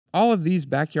All of these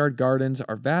backyard gardens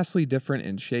are vastly different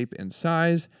in shape and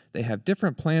size, they have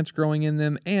different plants growing in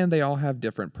them, and they all have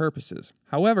different purposes.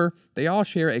 However, they all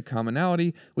share a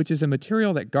commonality, which is a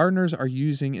material that gardeners are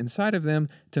using inside of them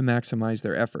to maximize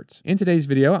their efforts. In today's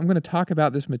video, I'm going to talk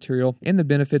about this material and the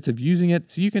benefits of using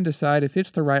it so you can decide if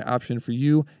it's the right option for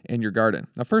you and your garden.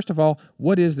 Now, first of all,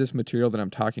 what is this material that I'm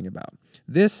talking about?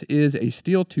 This is a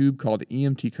steel tube called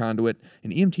EMT Conduit,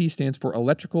 and EMT stands for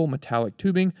electrical metallic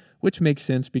tubing, which makes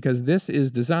sense because this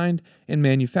is designed and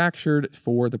manufactured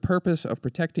for the purpose of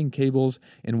protecting cables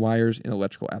and wires in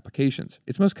electrical applications.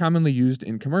 It's most commonly used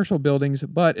in commercial buildings,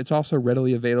 but it's also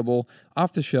readily available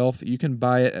off the shelf. You can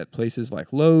buy it at places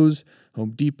like Lowe's,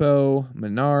 Home Depot,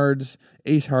 Menards,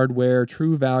 Ace Hardware,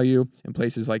 True Value, and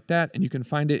places like that, and you can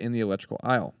find it in the electrical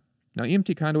aisle. Now,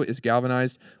 EMT Conduit is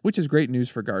galvanized, which is great news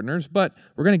for gardeners, but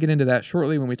we're going to get into that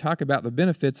shortly when we talk about the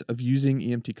benefits of using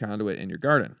EMT Conduit in your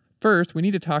garden. First, we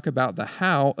need to talk about the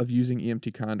how of using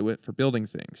EMT Conduit for building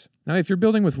things. Now, if you're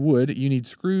building with wood, you need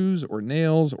screws or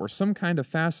nails or some kind of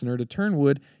fastener to turn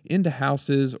wood into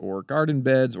houses or garden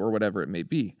beds or whatever it may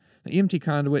be. Now, EMT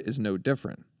Conduit is no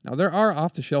different. Now, there are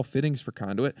off-the-shelf fittings for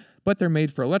conduit, but they're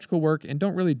made for electrical work and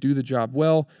don't really do the job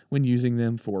well when using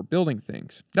them for building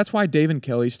things. That's why Dave and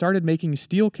Kelly started making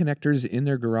steel connectors in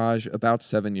their garage about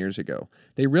 7 years ago.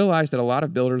 They realized that a lot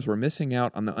of builders were missing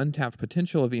out on the untapped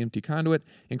potential of EMT Conduit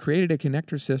and created a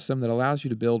connector system that allows you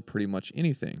to build pretty much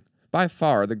anything. By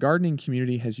far, the gardening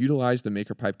community has utilized the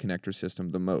Maker Pipe connector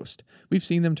system the most. We've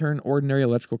seen them turn ordinary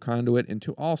electrical conduit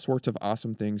into all sorts of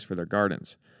awesome things for their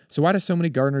gardens. So why do so many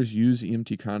gardeners use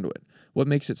EMT Conduit? What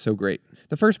makes it so great?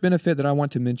 The first benefit that I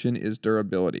want to mention is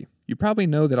durability. You probably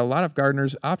know that a lot of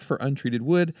gardeners opt for untreated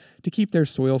wood to keep their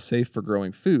soil safe for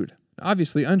growing food.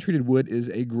 Obviously, untreated wood is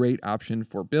a great option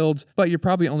for builds, but you're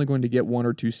probably only going to get 1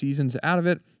 or 2 seasons out of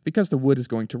it because the wood is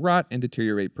going to rot and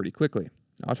deteriorate pretty quickly.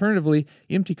 Alternatively,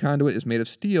 EMT Conduit is made of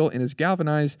steel and is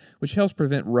galvanized, which helps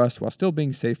prevent rust while still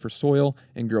being safe for soil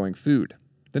and growing food.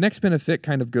 The next benefit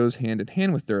kind of goes hand in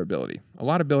hand with durability. A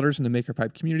lot of builders in the Maker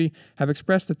Pipe community have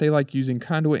expressed that they like using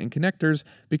conduit and connectors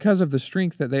because of the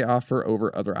strength that they offer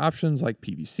over other options like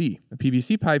PVC. The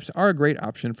PVC pipes are a great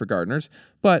option for gardeners,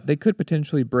 but they could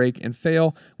potentially break and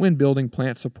fail when building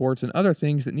plant supports and other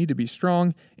things that need to be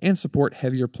strong and support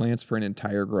heavier plants for an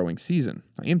entire growing season.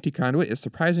 Now, EMT Conduit is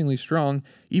surprisingly strong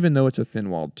even though it's a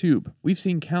thin-walled tube. We've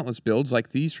seen countless builds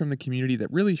like these from the community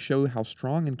that really show how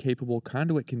strong and capable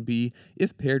conduit can be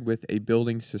if paired with a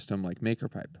building system like Maker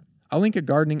Pipe. I'll link a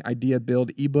gardening idea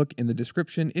build ebook in the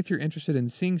description if you're interested in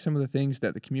seeing some of the things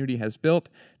that the community has built.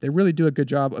 They really do a good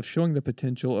job of showing the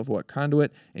potential of what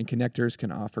conduit and connectors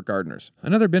can offer gardeners.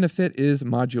 Another benefit is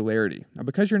modularity. Now,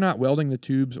 because you're not welding the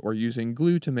tubes or using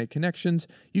glue to make connections,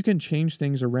 you can change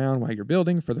things around while you're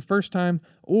building for the first time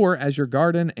or as your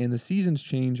garden and the seasons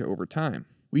change over time.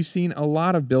 We've seen a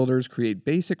lot of builders create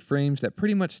basic frames that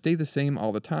pretty much stay the same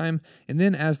all the time, and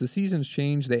then as the seasons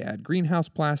change, they add greenhouse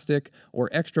plastic or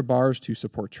extra bars to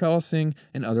support trellising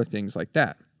and other things like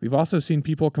that. We've also seen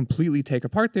people completely take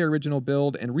apart their original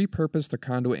build and repurpose the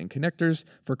conduit and connectors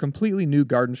for completely new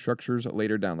garden structures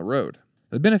later down the road.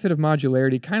 The benefit of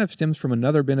modularity kind of stems from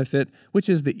another benefit, which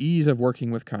is the ease of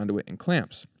working with conduit and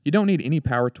clamps. You don't need any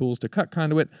power tools to cut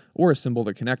conduit or assemble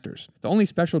the connectors. The only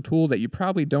special tool that you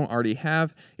probably don't already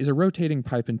have is a rotating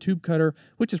pipe and tube cutter,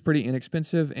 which is pretty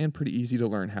inexpensive and pretty easy to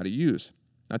learn how to use.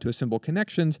 Now, to assemble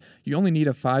connections, you only need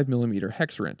a 5mm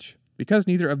hex wrench. Because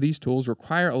neither of these tools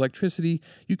require electricity,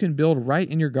 you can build right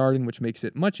in your garden, which makes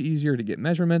it much easier to get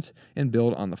measurements and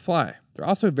build on the fly. They're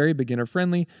also very beginner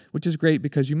friendly, which is great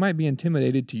because you might be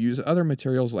intimidated to use other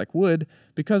materials like wood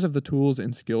because of the tools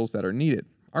and skills that are needed.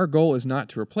 Our goal is not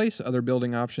to replace other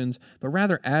building options, but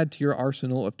rather add to your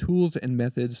arsenal of tools and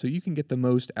methods so you can get the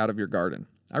most out of your garden.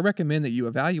 I recommend that you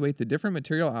evaluate the different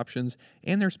material options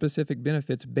and their specific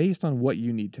benefits based on what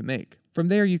you need to make. From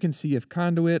there, you can see if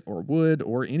conduit or wood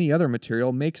or any other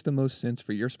material makes the most sense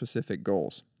for your specific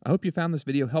goals. I hope you found this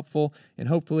video helpful, and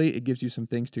hopefully it gives you some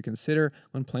things to consider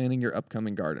when planning your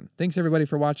upcoming garden. Thanks everybody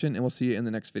for watching, and we'll see you in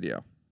the next video.